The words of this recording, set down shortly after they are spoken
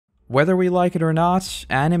Whether we like it or not,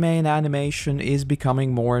 anime and animation is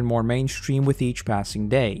becoming more and more mainstream with each passing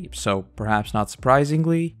day, so perhaps not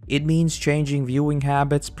surprisingly, it means changing viewing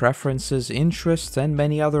habits, preferences, interests, and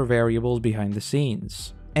many other variables behind the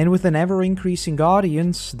scenes. And with an ever-increasing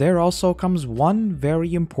audience, there also comes one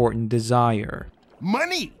very important desire.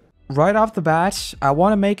 Money! Right off the bat, I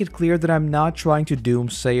want to make it clear that I'm not trying to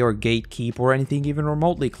doomsay or gatekeep or anything even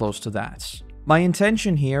remotely close to that. My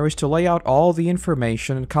intention here is to lay out all the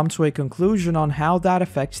information and come to a conclusion on how that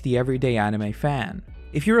affects the everyday anime fan.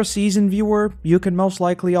 If you're a seasoned viewer, you can most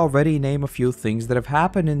likely already name a few things that have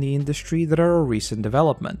happened in the industry that are a recent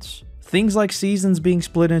development. Things like seasons being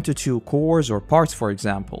split into 2 cores or parts, for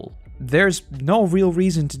example. There's no real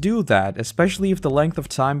reason to do that, especially if the length of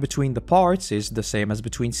time between the parts is the same as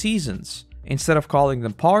between seasons. Instead of calling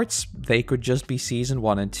them parts, they could just be season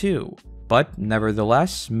 1 and 2. But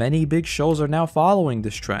nevertheless, many big shows are now following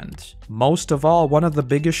this trend. Most of all, one of the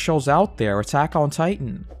biggest shows out there, Attack on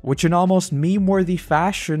Titan, which in almost meme-worthy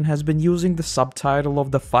fashion has been using the subtitle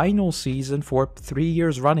of the final season for 3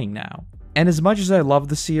 years running now. And as much as I love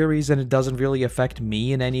the series and it doesn't really affect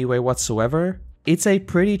me in any way whatsoever, it's a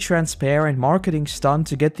pretty transparent marketing stunt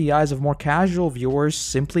to get the eyes of more casual viewers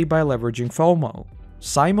simply by leveraging FOMO.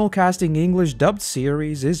 Simulcasting English dubbed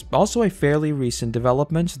series is also a fairly recent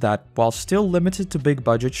development that, while still limited to big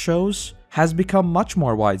budget shows, has become much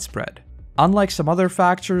more widespread. Unlike some other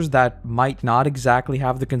factors that might not exactly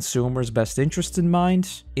have the consumer's best interest in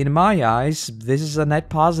mind, in my eyes, this is a net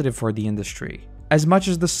positive for the industry. As much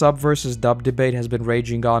as the sub versus dub debate has been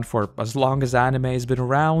raging on for as long as anime has been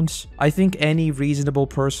around, I think any reasonable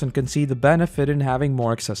person can see the benefit in having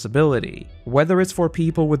more accessibility. Whether it's for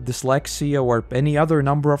people with dyslexia or any other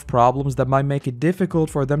number of problems that might make it difficult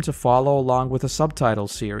for them to follow along with a subtitle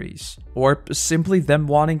series, or simply them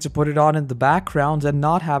wanting to put it on in the background and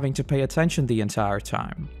not having to pay attention the entire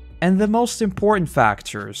time. And the most important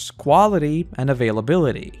factors, quality and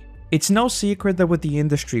availability. It's no secret that with the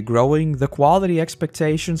industry growing, the quality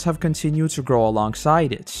expectations have continued to grow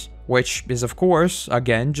alongside it, which is of course,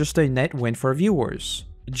 again, just a net win for viewers.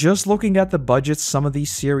 Just looking at the budgets some of these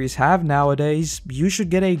series have nowadays, you should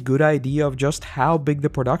get a good idea of just how big the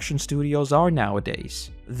production studios are nowadays.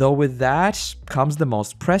 Though with that comes the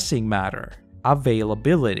most pressing matter,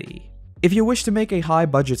 availability. If you wish to make a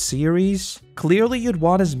high-budget series, clearly you'd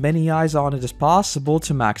want as many eyes on it as possible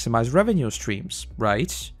to maximize revenue streams,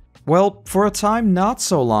 right? Well, for a time not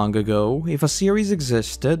so long ago, if a series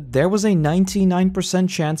existed, there was a 99%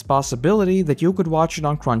 chance possibility that you could watch it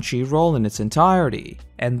on Crunchyroll in its entirety,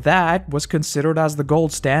 and that was considered as the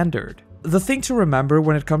gold standard. The thing to remember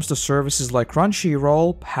when it comes to services like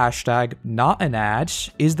Crunchyroll, #NotAnAd,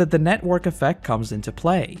 is that the network effect comes into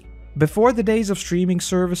play. Before the days of streaming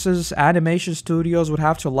services, animation studios would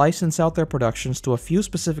have to license out their productions to a few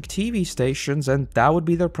specific TV stations, and that would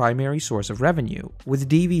be their primary source of revenue, with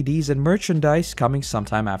DVDs and merchandise coming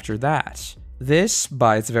sometime after that. This,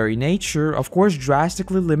 by its very nature, of course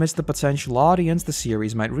drastically limits the potential audience the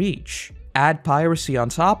series might reach. Add piracy on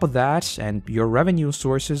top of that, and your revenue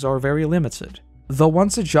sources are very limited. Though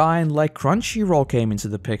once a giant like Crunchyroll came into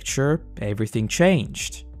the picture, everything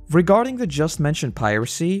changed. Regarding the just mentioned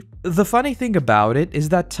piracy, the funny thing about it is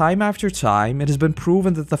that time after time it has been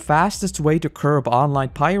proven that the fastest way to curb online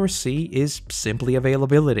piracy is simply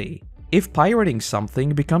availability. If pirating something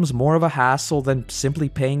becomes more of a hassle than simply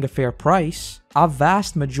paying a fair price, a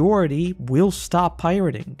vast majority will stop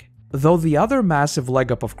pirating. Though the other massive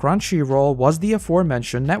leg up of Crunchyroll was the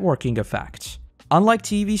aforementioned networking effect. Unlike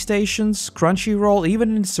TV stations, Crunchyroll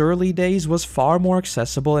even in its early days was far more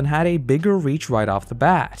accessible and had a bigger reach right off the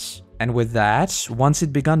bat. And with that, once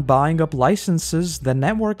it began buying up licenses, the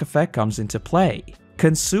network effect comes into play.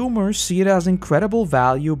 Consumers see it as incredible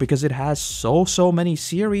value because it has so many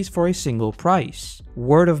series for a single price.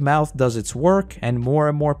 Word of mouth does its work, and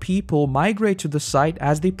more people migrate to the site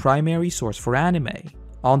as the primary source for anime.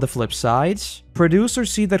 On the flip side,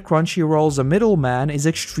 producers see that Crunchyroll's a middleman is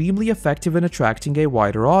extremely effective in attracting a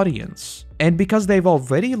wider audience. And because they've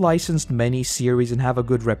already licensed many series and have a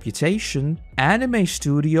good reputation, anime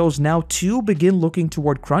studios now too begin looking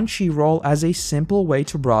toward Crunchyroll as a simple way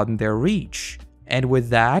to broaden their reach. And with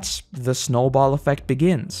that, the snowball effect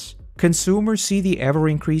begins. Consumers see the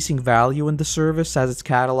ever-increasing value in the service as its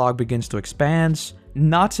catalog begins to expand,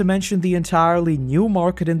 not to mention the entirely new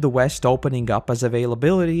market in the West opening up as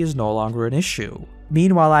availability is no longer an issue.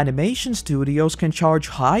 Meanwhile, animation studios can charge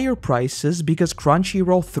higher prices because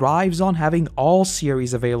Crunchyroll thrives on having all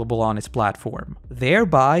series available on its platform,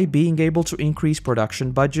 thereby being able to increase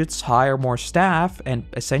production budgets, hire more staff, and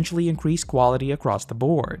essentially increase quality across the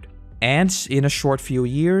board. And in a short few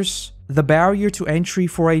years, The barrier to entry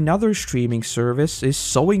for another streaming service is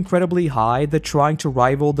so incredibly high that trying to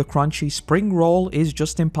rival the Crunchy spring roll is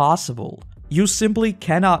just impossible. You simply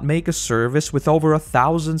cannot make a service with over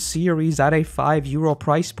 1,000 series at a €5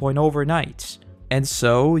 price point overnight. And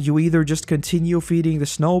so, you either just continue feeding the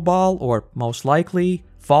snowball, or most likely,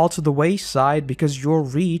 fall to the wayside because your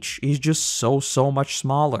reach is just so much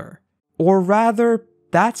smaller. Or rather,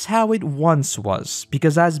 that's how it once was,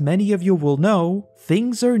 because as many of you will know,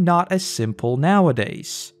 things are not as simple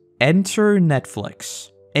nowadays. Enter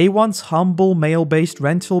Netflix. A once humble mail-based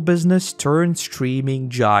rental business turned streaming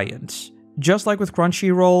giant. Just like with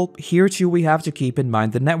Crunchyroll, here too we have to keep in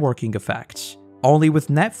mind the networking effects. Only with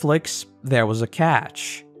Netflix, there was a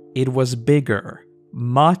catch. It was bigger.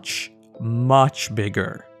 Much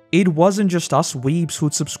bigger. It wasn't just us weebs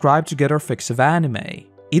who'd subscribe to get our fix of anime.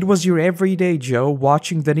 It was your everyday Joe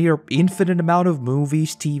watching the near infinite amount of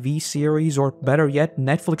movies, TV series, or better yet,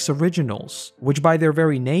 Netflix originals, which by their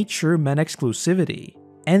very nature meant exclusivity.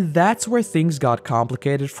 And that's where things got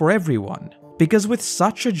complicated for everyone. Because with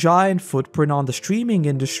such a giant footprint on the streaming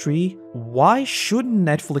industry, why shouldn't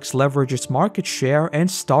Netflix leverage its market share and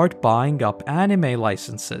start buying up anime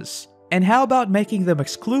licenses? And how about making them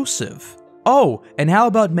exclusive? Oh, and how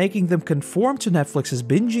about making them conform to Netflix's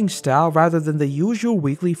binging style rather than the usual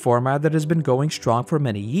weekly format that has been going strong for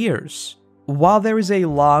many years? While there is a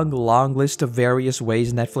long list of various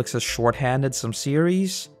ways Netflix has shorthanded some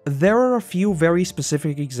series, there are a few very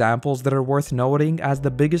specific examples that are worth noting as the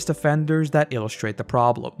biggest offenders that illustrate the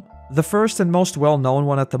problem. The first and most well-known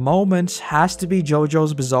one at the moment has to be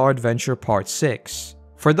JoJo's Bizarre Adventure Part 6.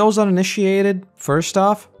 For those uninitiated, first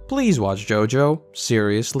off, please watch JoJo,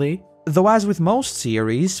 seriously. Though as with most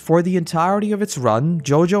series, for the entirety of its run,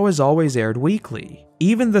 JoJo has always aired weekly.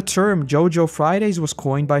 Even the term JoJo Fridays was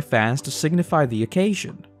coined by fans to signify the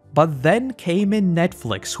occasion. But then came in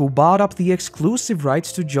Netflix, who bought up the exclusive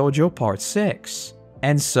rights to JoJo Part 6.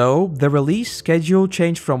 And so, the release schedule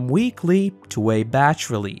changed from weekly to a batch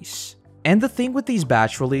release. And the thing with these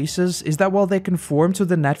batch releases is that while they conform to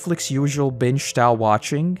the Netflix usual binge-style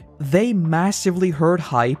watching, they massively hurt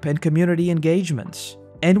hype and community engagement.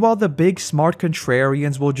 And while the big smart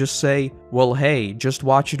contrarians will just say, well hey, just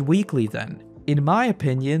watch it weekly then. In my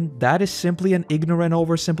opinion, that is simply an ignorant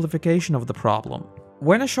oversimplification of the problem.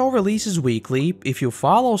 When a show releases weekly, if you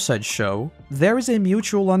follow said show, there is a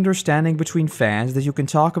mutual understanding between fans that you can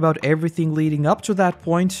talk about everything leading up to that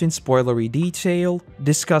point in spoilery detail,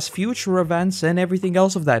 discuss future events, and everything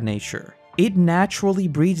else of that nature. It naturally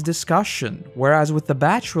breeds discussion, whereas with the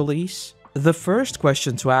batch release, the first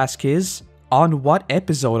question to ask is, on what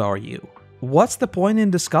episode are you? What's the point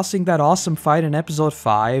in discussing that awesome fight in episode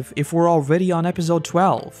 5 if we're already on episode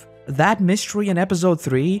 12? That mystery in episode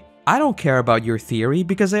 3? I don't care about your theory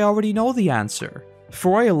because I already know the answer.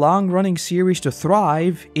 For a long-running series to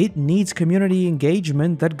thrive, it needs community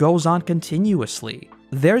engagement that goes on continuously.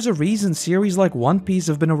 There's a reason series like One Piece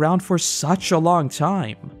have been around for such a long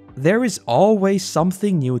time. There is always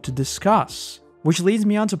something new to discuss. Which leads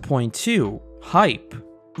me on to point 2, hype.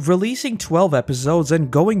 Releasing 12 episodes and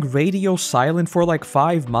going radio silent for like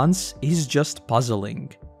 5 months is just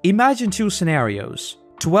puzzling. Imagine 2 scenarios.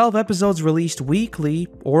 12 episodes released weekly,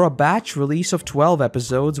 or a batch release of 12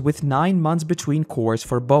 episodes with 9 months between cores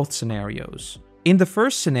for both scenarios. In the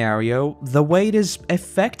first scenario, the wait is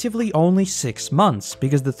effectively only 6 months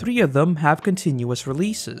because the 3 of them have continuous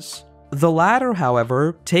releases. The latter,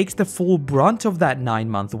 however, takes the full brunt of that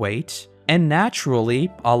 9-month wait, and naturally,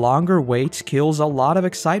 a longer wait kills a lot of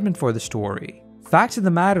excitement for the story. Fact of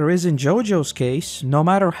the matter is, in JoJo's case, no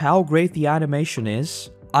matter how great the animation is,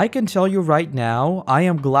 I can tell you right now, I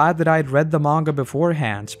am glad that I'd read the manga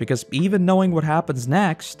beforehand, because even knowing what happens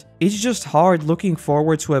next, it's just hard looking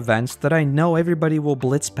forward to events that I know everybody will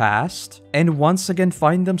blitz past, and once again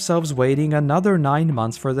find themselves waiting another 9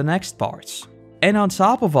 months for the next part. And on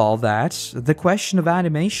top of all that, the question of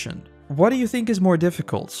animation. What do you think is more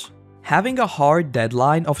difficult? Having a hard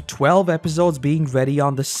deadline of 12 episodes being ready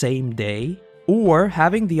on the same day, or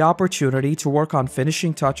having the opportunity to work on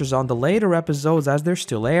finishing touches on the later episodes as they're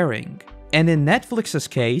still airing. And in Netflix's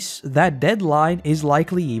case, that deadline is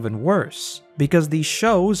likely even worse, because these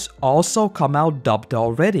shows also come out dubbed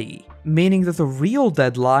already, meaning that the real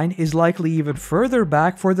deadline is likely even further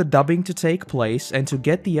back for the dubbing to take place and to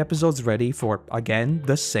get the episodes ready for, again,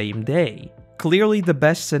 the same day. Clearly, the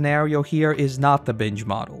best scenario here is not the binge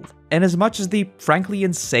model. And as much as the frankly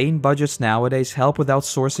insane budgets nowadays help with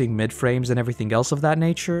outsourcing mid-frames and everything else of that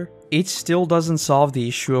nature, it still doesn't solve the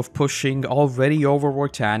issue of pushing already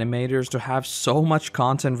overworked animators to have so much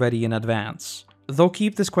content ready in advance. Though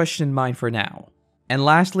keep this question in mind for now. And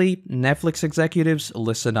lastly, Netflix executives,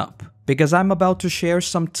 listen up, because I'm about to share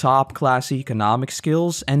some top-class economic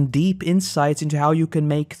skills and deep insights into how you can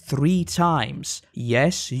make 3 times,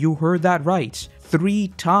 yes, you heard that right, 3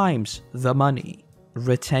 times the money.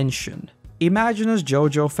 Retention. Imagine us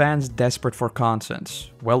JoJo fans desperate for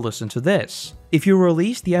content. Well, listen to this. If you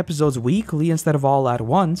release the episodes weekly instead of all at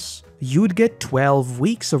once, you'd get 12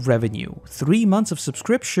 weeks of revenue, 3 months of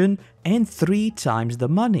subscription, and 3 times the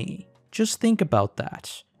money. Just think about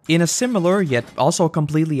that. In a similar, yet also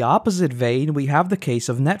completely opposite vein, we have the case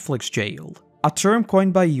of Netflix jail, a term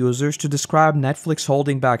coined by users to describe Netflix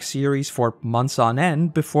holding back series for months on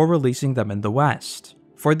end before releasing them in the West.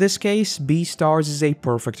 For this case, Beastars is a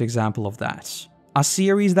perfect example of that. A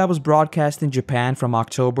series that was broadcast in Japan from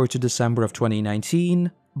October to December of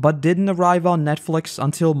 2019, but didn't arrive on Netflix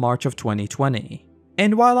until March of 2020.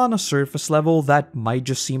 And while on a surface level that might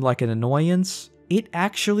just seem like an annoyance, it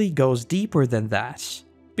actually goes deeper than that.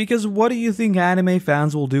 Because what do you think anime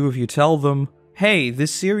fans will do if you tell them, hey,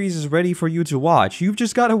 this series is ready for you to watch, you've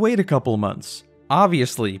just gotta wait a couple months?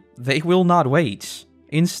 Obviously, they will not wait.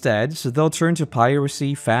 Instead, they'll turn to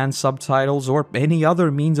piracy, fan subtitles, or any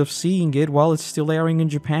other means of seeing it while it's still airing in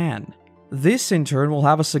Japan. This in turn will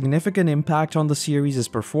have a significant impact on the series'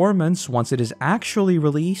 performance once it is actually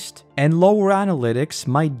released, and lower analytics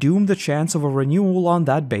might doom the chance of a renewal on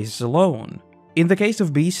that basis alone. In the case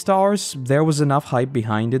of Beastars, there was enough hype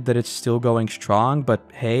behind it that it's still going strong, but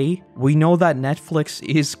hey, we know that Netflix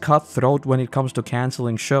is cutthroat when it comes to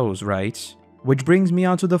canceling shows, right? Which brings me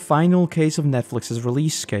on to the final case of Netflix's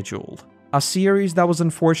release schedule. A series that was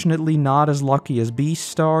unfortunately not as lucky as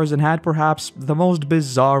Beastars and had perhaps the most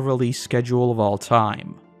bizarre release schedule of all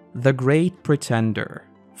time. The Great Pretender.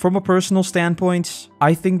 From a personal standpoint,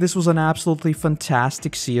 I think this was an absolutely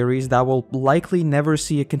fantastic series that will likely never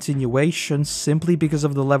see a continuation simply because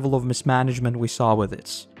of the level of mismanagement we saw with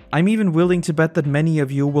it. I'm even willing to bet that many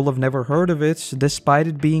of you will have never heard of it, despite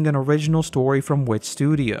it being an original story from Wit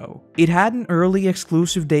Studio. It had an early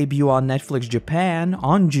exclusive debut on Netflix Japan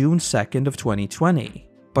on June 2nd of 2020.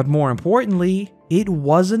 But more importantly, it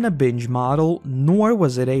wasn't a binge model, nor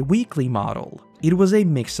was it a weekly model. It was a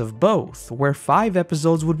mix of both, where 5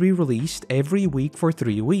 episodes would be released every week for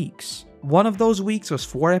 3 weeks. One of those weeks was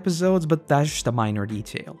 4 episodes, but that's just a minor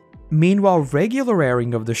detail. Meanwhile, regular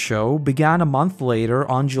airing of the show began a month later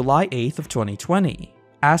on July 8th of 2020.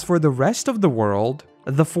 As for the rest of the world,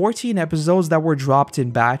 the 14 episodes that were dropped in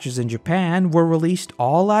batches in Japan were released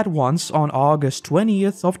all at once on August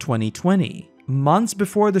 20th of 2020, months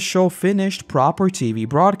before the show finished proper TV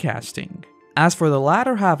broadcasting. As for the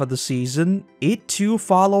latter half of the season, it too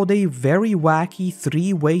followed a very wacky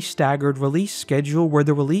 3-way staggered release schedule where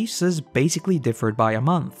the releases basically differed by a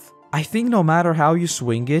month. I think no matter how you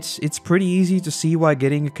swing it, it's pretty easy to see why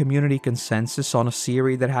getting a community consensus on a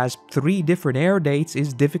series that has 3 different air dates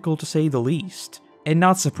is difficult to say the least. And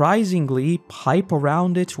not surprisingly, hype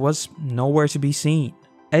around it was nowhere to be seen.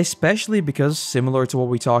 Especially because, similar to what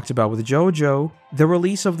we talked about with JoJo, the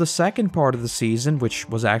release of the second part of the season, which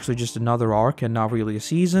was actually just another arc and not really a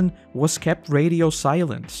season, was kept radio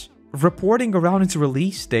silent. Reporting around its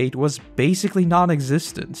release date was basically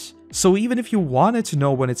non-existent, so even if you wanted to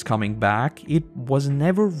know when it's coming back, it was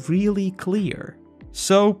never really clear.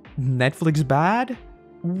 So, Netflix bad?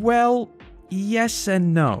 Well, yes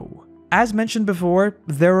and no. As mentioned before,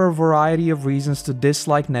 there are a variety of reasons to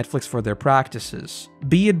dislike Netflix for their practices,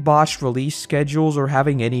 be it botched release schedules or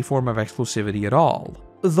having any form of exclusivity at all.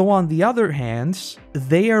 Though on the other hand,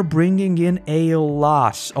 they are bringing in a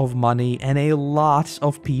lot of money and a lot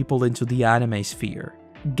of people into the anime sphere.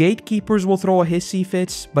 Gatekeepers will throw a hissy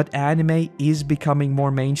fit, but anime is becoming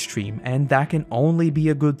more mainstream, and that can only be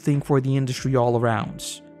a good thing for the industry all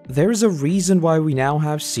around. There's a reason why we now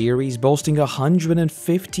have series boasting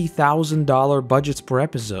 $150,000 budgets per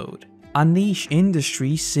episode. A niche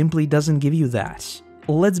industry simply doesn't give you that.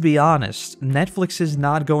 Let's be honest, Netflix is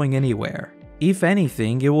not going anywhere. If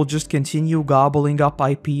anything, it will just continue gobbling up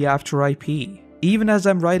IP after IP. Even as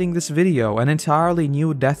I'm writing this video, an entirely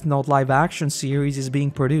new Death Note live-action series is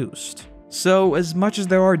being produced. So, as much as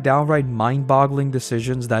there are downright mind-boggling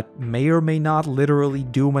decisions that may or may not literally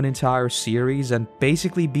doom an entire series and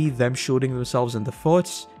basically be them shooting themselves in the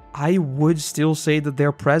foot, I would still say that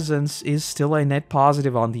their presence is still a net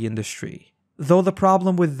positive on the industry. Though the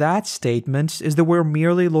problem with that statement is that we're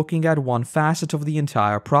merely looking at one facet of the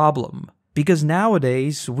entire problem. Because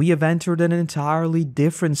nowadays, we have entered an entirely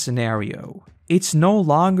different scenario. It's no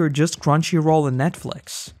longer just Crunchyroll and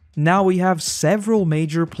Netflix. Now we have several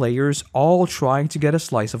major players all trying to get a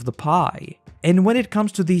slice of the pie. And when it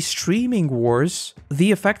comes to these streaming wars,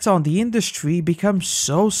 the effects on the industry become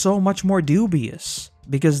so much more dubious.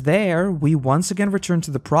 Because there, we once again return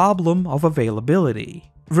to the problem of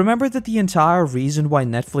availability. Remember that the entire reason why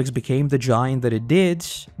Netflix became the giant that it did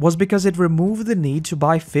was because it removed the need to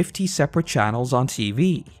buy 50 separate channels on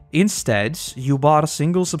TV. Instead, you bought a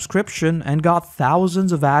single subscription and got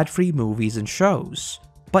thousands of ad-free movies and shows.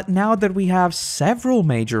 But now that we have several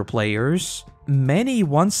major players, many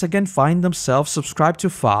once again find themselves subscribed to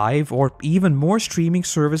 5 or even more streaming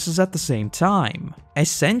services at the same time,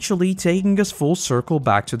 essentially taking us full circle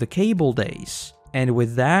back to the cable days. And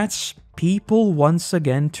with that, people once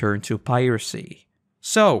again turn to piracy.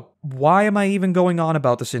 So, why am I even going on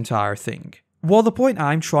about this entire thing? Well, the point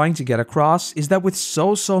I'm trying to get across is that with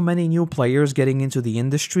so many new players getting into the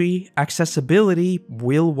industry, accessibility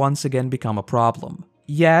will once again become a problem.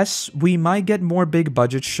 Yes, we might get more big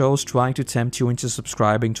budget shows trying to tempt you into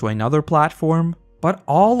subscribing to another platform, but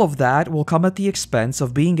all of that will come at the expense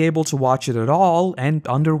of being able to watch it at all and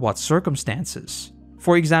under what circumstances.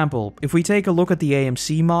 For example, if we take a look at the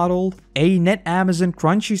AMC model, a net Amazon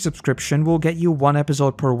Crunchy subscription will get you 1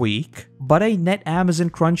 episode per week, but a net Amazon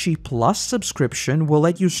Crunchy Plus subscription will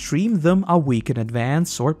let you stream them a week in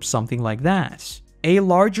advance or something like that. A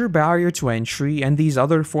larger barrier to entry and these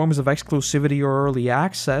other forms of exclusivity or early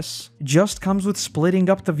access just comes with splitting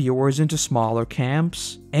up the viewers into smaller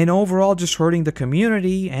camps, and overall just hurting the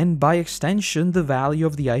community and by extension the value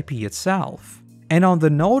of the IP itself. And on the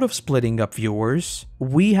note of splitting up viewers,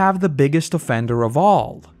 we have the biggest offender of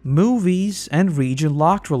all, movies and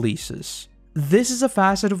region-locked releases. This is a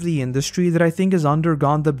facet of the industry that I think has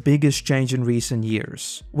undergone the biggest change in recent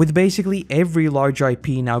years, with basically every large IP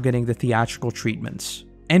now getting the theatrical treatments.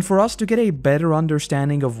 And for us to get a better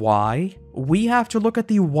understanding of why, we have to look at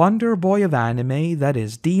the wonder boy of anime that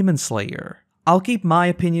is Demon Slayer. I'll keep my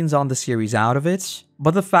opinions on the series out of it,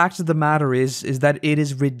 but the fact of the matter is that it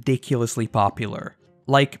is ridiculously popular.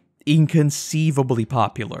 Like, inconceivably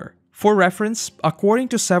popular. For reference, according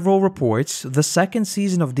to several reports, the second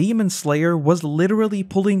season of Demon Slayer was literally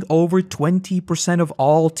pulling over 20% of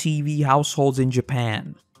all TV households in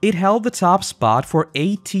Japan. It held the top spot for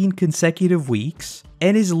 18 consecutive weeks,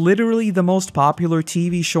 and is literally the most popular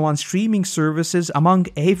TV show on streaming services among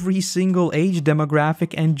every single age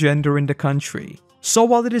demographic and gender in the country. So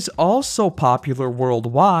while it is also popular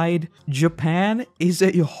worldwide, Japan is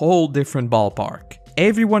a whole different ballpark.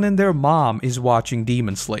 Everyone and their mom is watching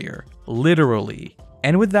Demon Slayer. Literally.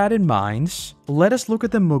 And with that in mind, let us look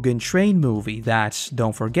at the Mugen Train movie that,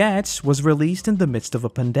 don't forget, was released in the midst of a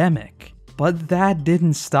pandemic. But that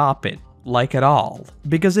didn't stop it, like at all,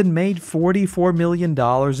 because it made $44 million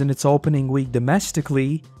in its opening week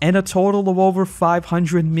domestically, and a total of over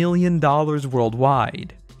 $500 million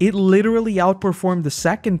worldwide. It literally outperformed the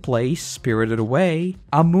second place, Spirited Away,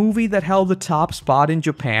 a movie that held the top spot in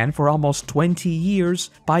Japan for almost 20 years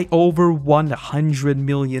by over $100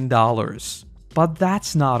 million. But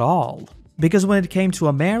that's not all. Because when it came to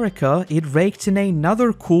America, it raked in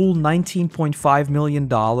another cool $19.5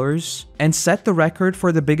 million and set the record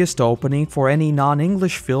for the biggest opening for any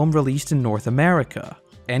non-English film released in North America.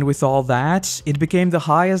 And with all that, it became the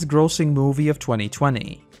highest grossing movie of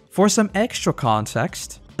 2020. For some extra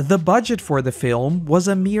context, the budget for the film was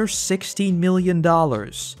a mere $16 million.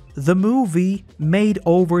 The movie made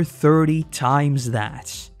over 30 times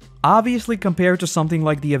that. Obviously, compared to something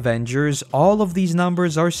like the Avengers, all of these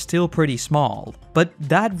numbers are still pretty small, but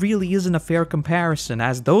that really isn't a fair comparison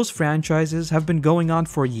as those franchises have been going on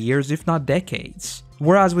for years if not decades.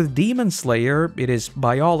 Whereas with Demon Slayer, it is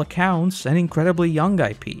by all accounts an incredibly young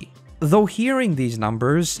IP. Though hearing these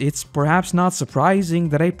numbers, it's perhaps not surprising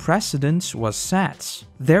that a precedent was set.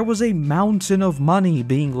 There was a mountain of money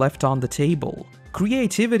being left on the table.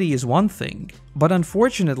 Creativity is one thing, but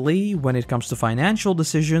unfortunately, when it comes to financial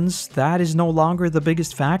decisions, that is no longer the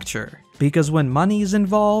biggest factor. Because when money is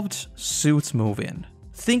involved, suits move in.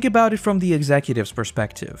 Think about it from the executive's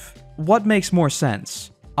perspective. What makes more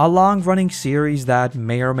sense? A long-running series that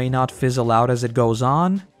may or may not fizzle out as it goes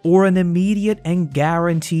on, or an immediate and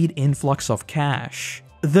guaranteed influx of cash?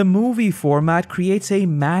 The movie format creates a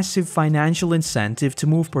massive financial incentive to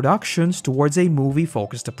move productions towards a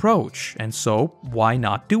movie-focused approach, and so why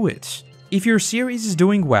not do it? If your series is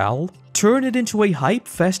doing well, turn it into a hype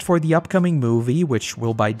fest for the upcoming movie, which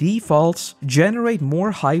will by default generate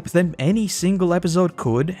more hype than any single episode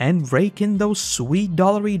could and rake in those sweet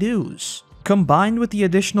dollary dues. Combined with the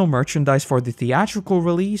additional merchandise for the theatrical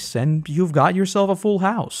release, and you've got yourself a full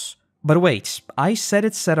house. But wait, I said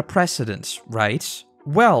it set a precedent, right?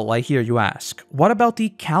 Well, I hear you ask, what about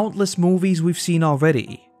the countless movies we've seen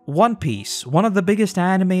already? One Piece, one of the biggest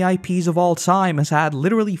anime IPs of all time, has had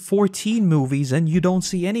literally 14 movies and you don't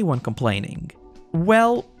see anyone complaining.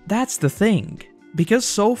 Well, that's the thing. Because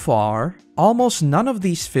so far, almost none of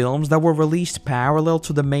these films that were released parallel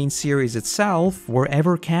to the main series itself were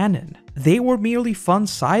ever canon. They were merely fun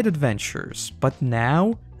side adventures, but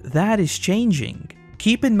now, that is changing.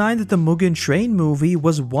 Keep in mind that the Mugen Train movie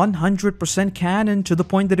was 100% canon to the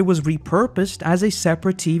point that it was repurposed as a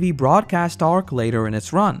separate TV broadcast arc later in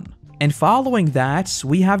its run. And following that,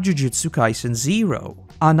 we have Jujutsu Kaisen 0,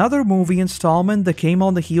 another movie installment that came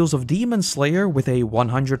on the heels of Demon Slayer with a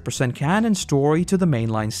 100% canon story to the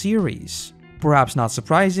mainline series. Perhaps not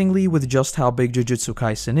surprisingly, with just how big Jujutsu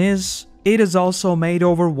Kaisen is, it has also made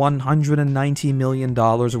over $190 million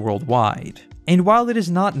worldwide. And while it is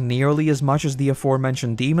not nearly as much as the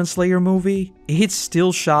aforementioned Demon Slayer movie, it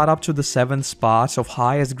still shot up to the 7th spot of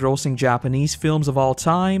highest grossing Japanese films of all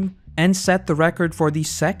time, and set the record for the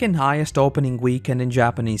second highest opening weekend in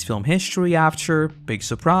Japanese film history after, big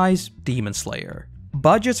surprise, Demon Slayer.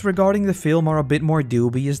 Budgets regarding the film are a bit more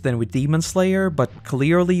dubious than with Demon Slayer, but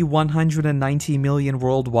clearly 190 million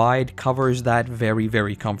worldwide covers that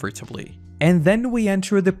very comfortably. And then we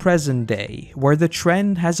enter the present day, where the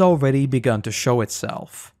trend has already begun to show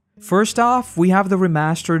itself. First off, we have the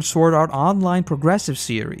remastered Sword Art Online Progressive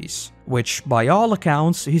series, which by all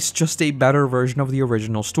accounts is just a better version of the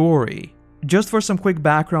original story. Just for some quick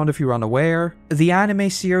background if you're unaware, the anime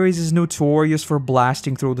series is notorious for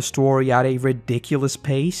blasting through the story at a ridiculous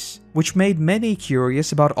pace, which made many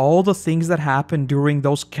curious about all the things that happened during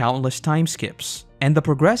those countless time skips, and the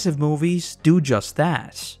progressive movies do just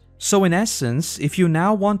that. So in essence, if you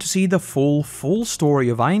now want to see the full story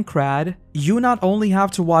of Aincrad, you not only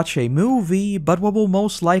have to watch a movie, but what will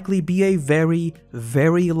most likely be a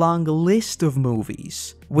very long list of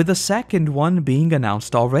movies, with a second one being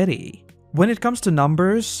announced already. When it comes to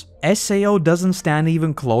numbers, SAO doesn't stand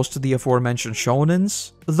even close to the aforementioned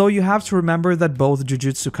shonens, though you have to remember that both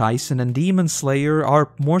Jujutsu Kaisen and Demon Slayer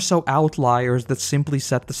are more so outliers that simply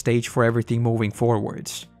set the stage for everything moving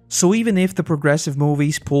forwards. So even if the progressive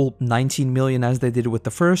movies pull 19 million as they did with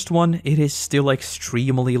the first one, it is still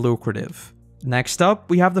extremely lucrative. Next up,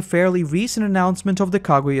 we have the fairly recent announcement of the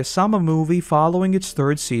Kaguya-sama movie following its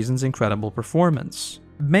 3rd season's incredible performance.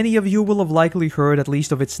 Many of you will have likely heard at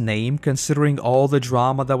least of its name, considering all the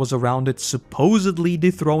drama that was around it supposedly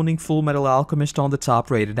dethroning Fullmetal Alchemist on the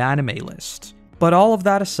top-rated anime list. But all of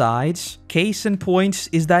that aside, case in point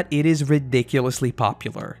is that it is ridiculously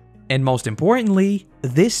popular. And most importantly,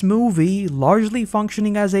 this movie, largely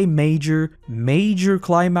functioning as a major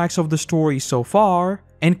climax of the story so far,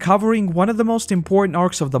 and covering one of the most important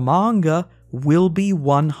arcs of the manga, will be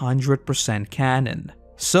 100% canon.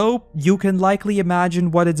 So, you can likely imagine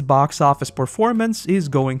what its box office performance is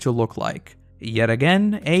going to look like. Yet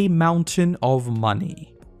again, a mountain of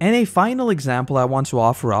money. And a final example I want to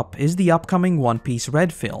offer up is the upcoming One Piece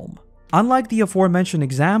Red film. Unlike the aforementioned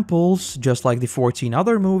examples, just like the 14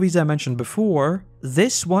 other movies I mentioned before,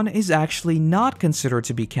 this one is actually not considered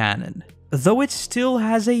to be canon, though it still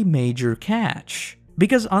has a major catch.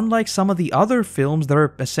 Because unlike some of the other films that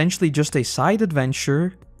are essentially just a side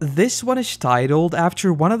adventure, this one is titled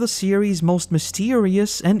after one of the series' most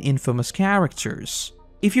mysterious and infamous characters.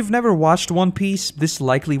 If you've never watched One Piece, this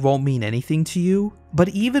likely won't mean anything to you, but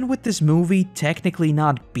even with this movie technically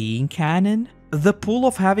not being canon, the pull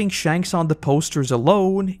of having Shanks on the posters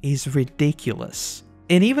alone is ridiculous.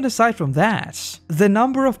 And even aside from that, the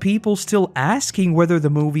number of people still asking whether the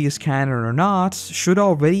movie is canon or not should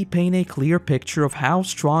already paint a clear picture of how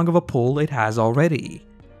strong of a pull it has already.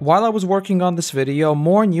 While I was working on this video,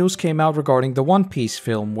 more news came out regarding the One Piece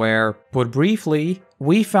film where, put briefly,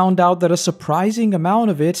 we found out that a surprising amount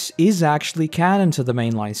of it is actually canon to the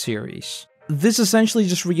mainline series. This essentially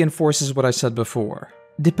just reinforces what I said before.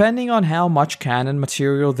 Depending on how much canon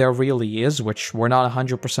material there really is, which we're not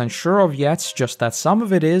 100% sure of yet, just that some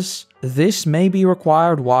of it is, this may be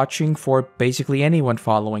required watching for basically anyone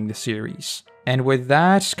following the series. And with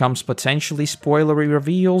that comes potentially spoilery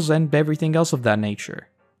reveals and everything else of that nature.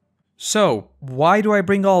 So, why do I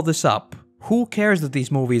bring all this up? Who cares that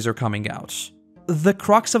these movies are coming out? The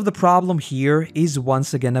crux of the problem here is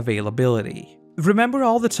once again availability. Remember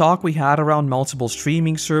all the talk we had around multiple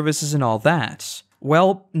streaming services and all that?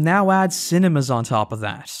 Well, now add cinemas on top of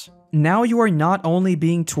that. Now you are not only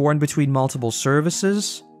being torn between multiple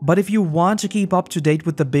services, but if you want to keep up to date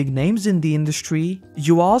with the big names in the industry,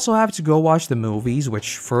 you also have to go watch the movies,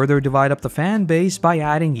 which further divide up the fan base by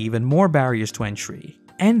adding even more barriers to entry.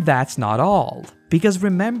 And that's not all, because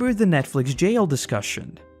remember the Netflix jail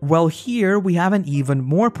discussion? Well, here we have an even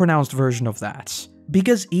more pronounced version of that.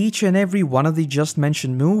 Because each and every one of the just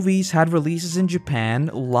mentioned movies had releases in Japan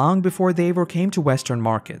long before they ever came to Western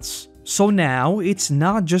markets. So now, it's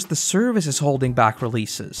not just the services holding back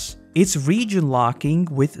releases. It's region locking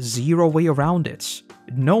with zero way around it.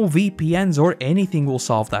 No VPNs or anything will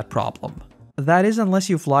solve that problem. That is unless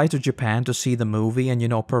you fly to Japan to see the movie and you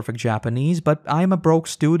know perfect Japanese, but I'm a broke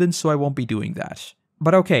student so I won't be doing that.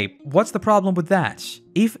 But okay, what's the problem with that?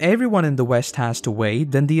 If everyone in the West has to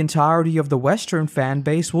wait, then the entirety of the Western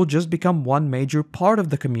fanbase will just become one major part of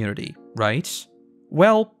the community, right?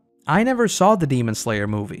 Well, I never saw the Demon Slayer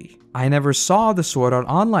movie. I never saw the Sword Art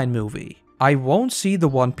Online movie. I won't see the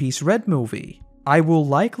One Piece Red movie. I will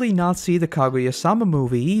likely not see the Kaguya-sama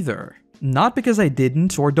movie either. Not because I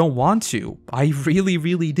didn't or don't want to, I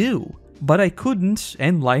really do. But I couldn't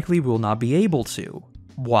and likely will not be able to.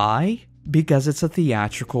 Why? Because it's a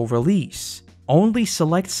theatrical release. Only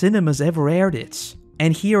select cinemas ever aired it.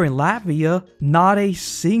 And here in Latvia, not a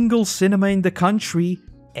single cinema in the country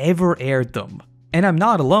ever aired them. And I'm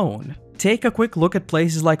not alone. Take a quick look at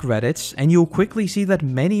places like Reddit, and you'll quickly see that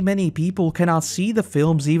many people cannot see the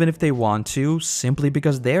films even if they want to, simply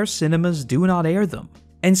because their cinemas do not air them.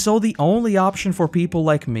 And so the only option for people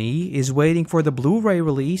like me is waiting for the Blu-ray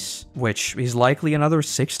release, which is likely another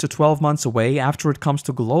 6 to 12 months away after it comes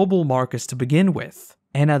to global markets to begin with.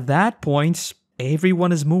 And at that point,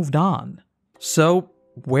 everyone has moved on. So,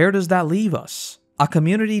 where does that leave us? A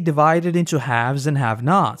community divided into haves and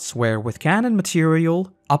have-nots, where with canon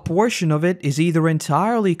material, a portion of it is either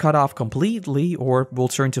entirely cut off completely or will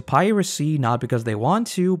turn to piracy not because they want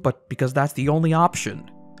to, but because that's the only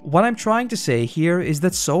option. What I'm trying to say here is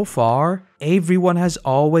that so far, everyone has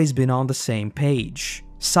always been on the same page.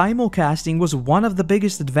 Simulcasting was one of the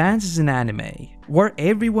biggest advances in anime, where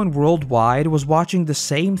everyone worldwide was watching the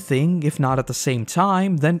same thing, if not at the same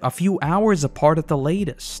time, then a few hours apart at the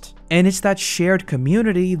latest. And it's that shared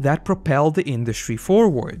community that propelled the industry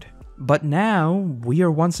forward. But now, we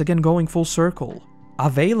are once again going full circle.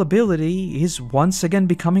 Availability is once again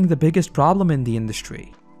becoming the biggest problem in the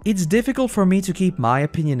industry. It's difficult for me to keep my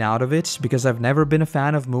opinion out of it because I've never been a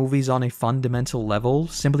fan of movies on a fundamental level,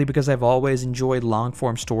 simply because I've always enjoyed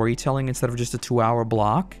long-form storytelling instead of just a 2-hour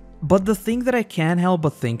block. But the thing that I can't help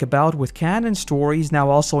but think about with canon stories now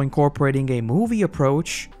also incorporating a movie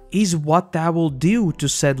approach is what that will do to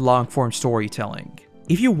said long-form storytelling.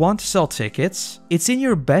 If you want to sell tickets, it's in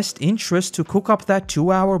your best interest to cook up that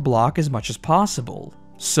 2-hour block as much as possible.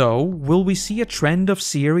 So, will we see a trend of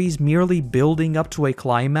series merely building up to a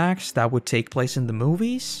climax that would take place in the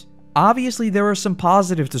movies? Obviously, there are some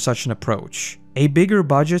positives to such an approach, a bigger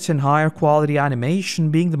budget and higher quality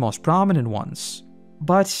animation being the most prominent ones.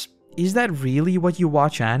 But, is that really what you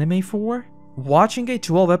watch anime for? Watching a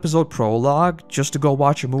 12-episode prologue just to go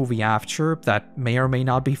watch a movie after that may or may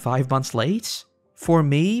not be 5 months late? For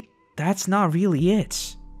me, that's not really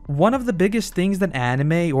it. One of the biggest things that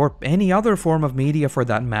anime, or any other form of media for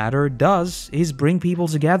that matter, does is bring people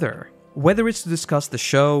together. Whether it's to discuss the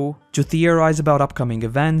show, to theorize about upcoming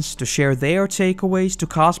events, to share their takeaways, to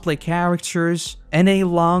cosplay characters, and a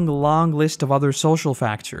long list of other social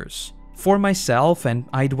factors. For myself, and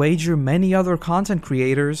I'd wager many other content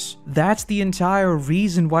creators, that's the entire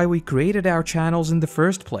reason why we created our channels in the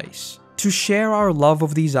first place. To share our love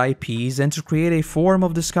of these IPs and to create a forum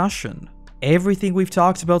of discussion. Everything we've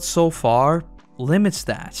talked about so far limits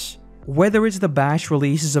that. Whether it's the batch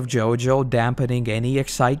releases of JoJo dampening any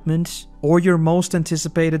excitement, or your most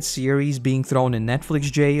anticipated series being thrown in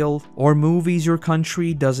Netflix jail, or movies your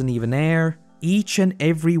country doesn't even air, each and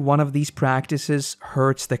every one of these practices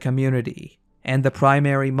hurts the community. And the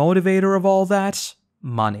primary motivator of all that?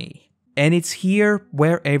 Money. And it's here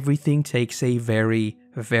where everything takes a very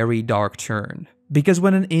dark turn. Because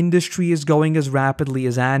when an industry is going as rapidly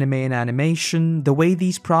as anime and animation, the way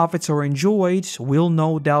these profits are enjoyed will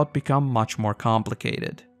no doubt become much more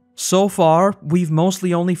complicated. So far, we've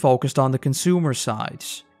mostly only focused on the consumer side.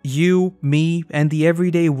 You, me, and the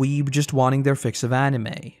everyday weeb just wanting their fix of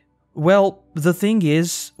anime. Well, the thing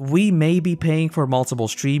is, we may be paying for multiple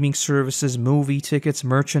streaming services, movie tickets,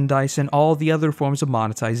 merchandise, and all the other forms of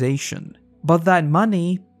monetization. But that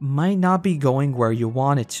money might not be going where you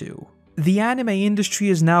want it to. The anime industry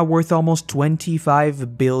is now worth almost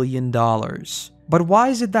 $25 billion. But why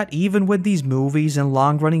is it that even when these movies and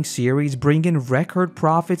long-running series bring in record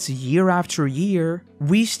profits year after year,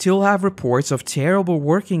 we still have reports of terrible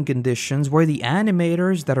working conditions where the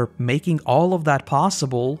animators that are making all of that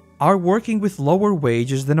possible are working with lower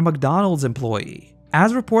wages than a McDonald's employee?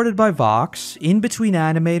 As reported by Vox, in-between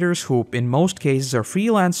animators who in most cases are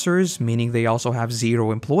freelancers, meaning they also have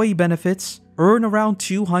zero employee benefits, earn around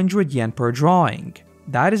 200 yen per drawing.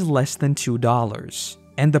 that is less than $2.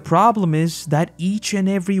 And the problem is that each and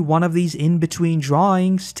every one of these in-between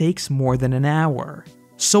drawings takes more than an hour.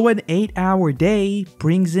 So an 8-hour day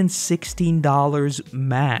brings in $16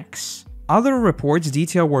 max. Other reports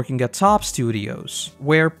detail working at top studios,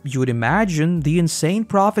 where you'd imagine the insane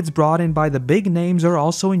profits brought in by the big names are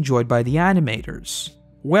also enjoyed by the animators.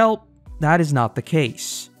 Well, that is not the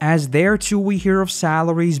case, as there too we hear of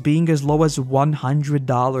salaries being as low as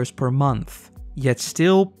 $100 per month. Yet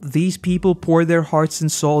still, these people pour their hearts and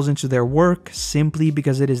souls into their work simply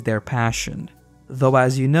because it is their passion. Though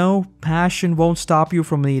as you know, passion won't stop you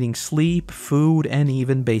from needing sleep, food, and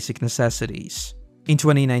even basic necessities. In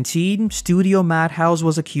 2019, Studio Madhouse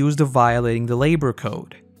was accused of violating the labor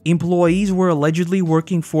code. Employees were allegedly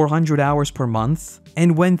working 400 hours per month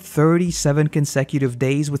and went 37 consecutive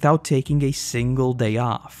days without taking a single day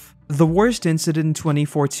off. The worst incident in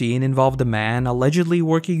 2014 involved a man allegedly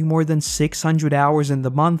working more than 600 hours in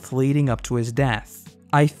the month leading up to his death.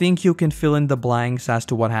 I think you can fill in the blanks as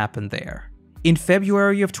to what happened there. In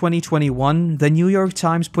February of 2021, the New York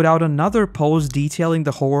Times put out another post detailing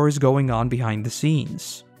the horrors going on behind the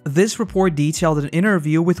scenes. This report detailed an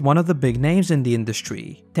interview with one of the big names in the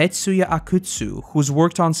industry, Tetsuya Akutsu, who's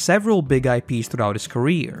worked on several big IPs throughout his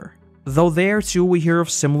career. Though there too we hear of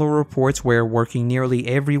similar reports where working nearly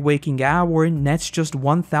every waking hour nets just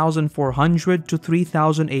 $1,400 to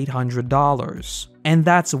 $3,800, and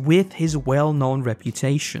that's with his well-known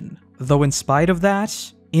reputation. Though in spite of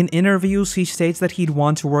that, in interviews he states that he'd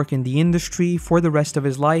want to work in the industry for the rest of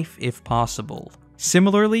his life if possible.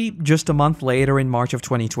 Similarly, just a month later in March of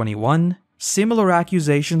 2021, similar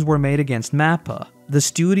accusations were made against MAPPA, the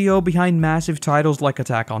studio behind massive titles like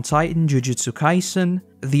Attack on Titan, Jujutsu Kaisen,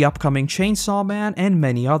 the upcoming Chainsaw Man, and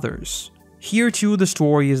many others. Here too the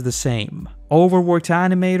story is the same. Overworked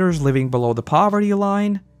animators living below the poverty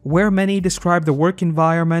line, where many describe the work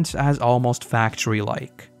environment as almost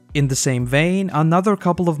factory-like. In the same vein, another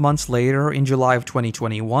couple of months later, in July of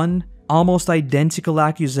 2021, almost identical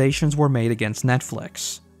accusations were made against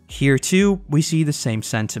Netflix. Here too, we see the same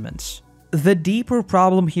sentiments. The deeper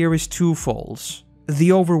problem here is twofold: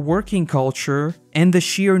 the overworking culture and the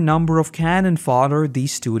sheer number of cannon fodder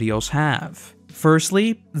these studios have.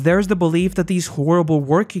 Firstly, there's the belief that these horrible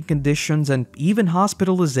working conditions and even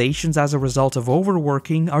hospitalizations as a result of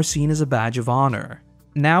overworking are seen as a badge of honor.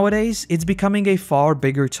 Nowadays, it's becoming a far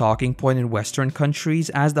bigger talking point in Western countries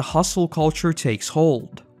as the hustle culture takes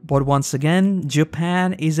hold. But once again,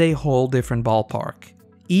 Japan is a whole different ballpark.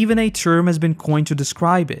 Even a term has been coined to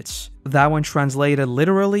describe it, that when translated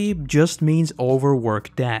literally just means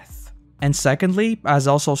overwork death. And secondly, as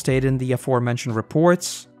also stated in the aforementioned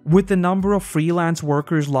reports, with the number of freelance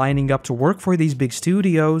workers lining up to work for these big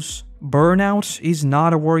studios, burnout is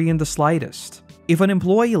not a worry in the slightest. If an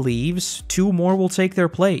employee leaves, 2 more will take their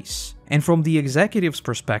place, and from the executive's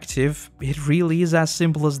perspective, it really is as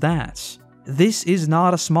simple as that. This is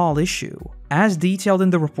not a small issue. As detailed in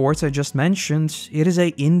the reports I just mentioned, it is an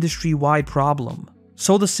industry-wide problem.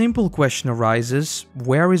 So the simple question arises,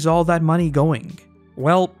 where is all that money going?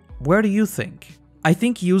 Well, where do you think? I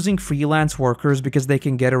think using freelance workers because they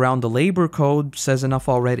can get around the labor code says enough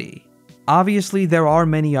already. Obviously, there are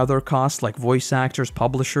many other costs like voice actors,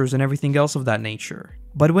 publishers, and everything else of that nature.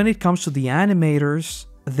 But when it comes to the animators,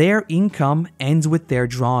 their income ends with their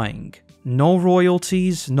drawing. No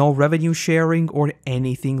royalties, no revenue sharing, or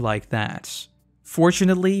anything like that.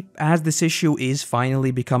 Fortunately, as this issue is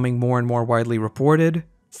finally becoming more and more widely reported,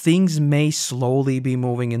 things may slowly be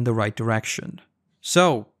moving in the right direction.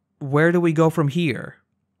 So, where do we go from here?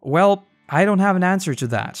 Well, I don't have an answer to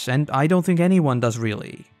that, and I don't think anyone does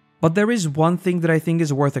really. But there is one thing that I think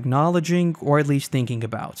is worth acknowledging, or at least thinking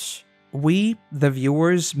about. We, the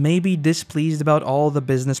viewers, may be displeased about all the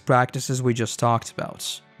business practices we just talked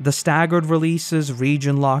about. The staggered releases,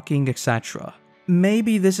 region locking, etc.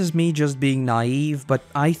 Maybe this is me just being naive, but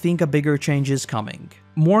I think a bigger change is coming.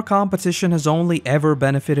 More competition has only ever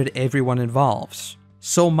benefited everyone involved.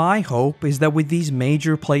 So my hope is that with these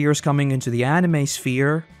major players coming into the anime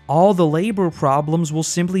sphere, all the labor problems will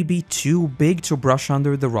simply be too big to brush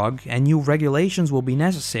under the rug and new regulations will be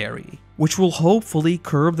necessary, which will hopefully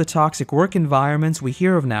curb the toxic work environments we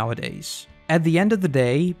hear of nowadays. At the end of the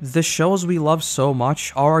day, the shows we love so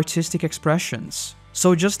much are artistic expressions.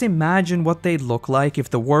 So just imagine what they'd look like if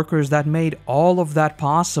the workers that made all of that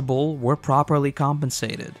possible were properly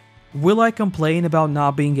compensated. Will I complain about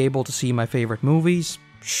not being able to see my favorite movies?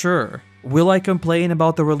 Sure. Will I complain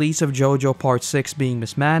about the release of JoJo Part 6 being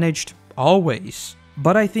mismanaged? Always.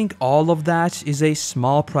 But I think all of that is a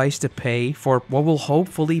small price to pay for what will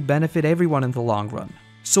hopefully benefit everyone in the long run.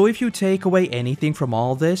 So if you take away anything from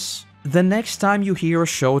all this, The next time you hear a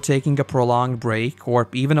show taking a prolonged break, or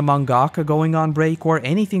even a mangaka going on break, or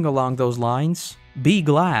anything along those lines, be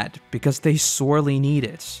glad, because they sorely need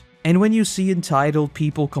it. And when you see entitled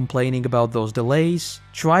people complaining about those delays,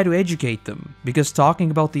 try to educate them, because talking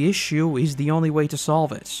about the issue is the only way to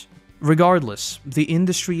solve it. Regardless, the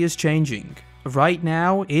industry is changing. Right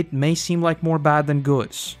now, it may seem like more bad than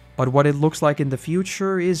good, but what it looks like in the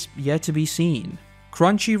future is yet to be seen.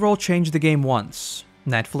 Crunchyroll changed the game once,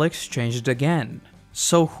 Netflix changed it again,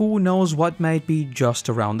 so who knows what might be just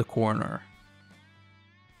around the corner.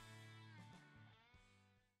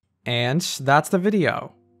 And that's the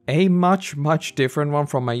video. A much different one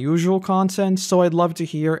from my usual content, so I'd love to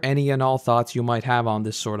hear any and all thoughts you might have on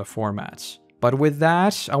this sort of format. But with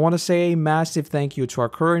that, I want to say a massive thank you to our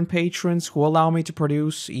current patrons who allow me to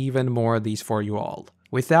produce even more of these for you all.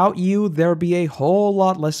 Without you, there'd be a whole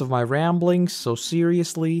lot less of my ramblings, so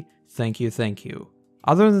seriously, thank you.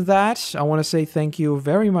 Other than that, I want to say thank you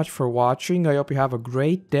very much for watching. I hope you have a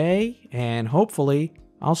great day, and hopefully,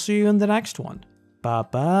 I'll see you in the next one. Bye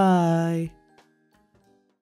bye!